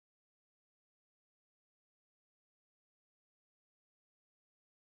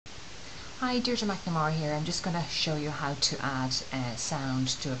Hi, Deirdre McNamara here. I'm just going to show you how to add sound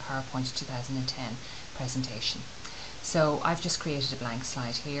to a PowerPoint 2010 presentation. So I've just created a blank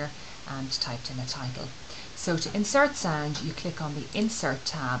slide here and typed in a title. So to insert sound, you click on the Insert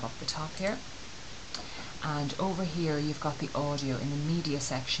tab up the top here, and over here you've got the audio. In the media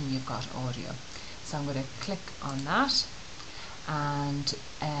section you've got audio. So I'm going to click on that, and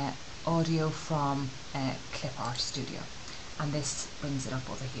audio from Clip Art Studio, and this brings it up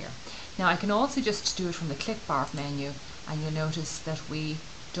over here. Now I can also just do it from the clip art menu, and you'll notice that we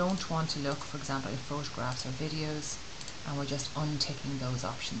don't want to look, for example, at photographs or videos, and we're just unticking those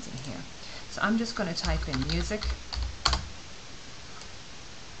options in here. So I'm just going to type in music,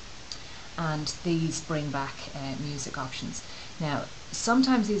 and these bring back music options. Now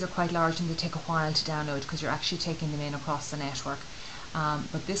sometimes these are quite large and they take a while to download because you're actually taking them in across the network,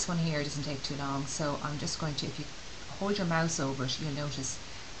 but this one here doesn't take too long. So I'm just going to, if you hold your mouse over it, you'll notice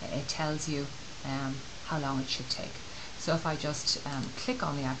it tells you how long it should take. So if I just click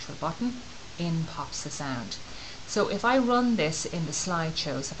on the actual button, in pops the sound. So if I run this in the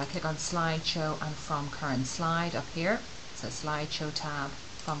slideshow, so if I click on slideshow and from current slide up here, so slideshow tab,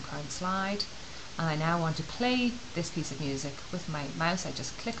 from current slide, and I now want to play this piece of music with my mouse, I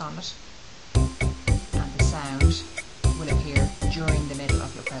just click on it and the sound will appear during the middle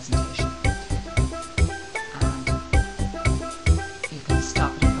of your presentation. And you can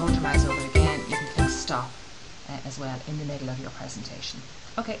stop it, hold your mouse over it again, you can click stop as well in the middle of your presentation.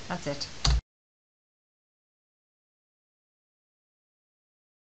 Okay, that's it.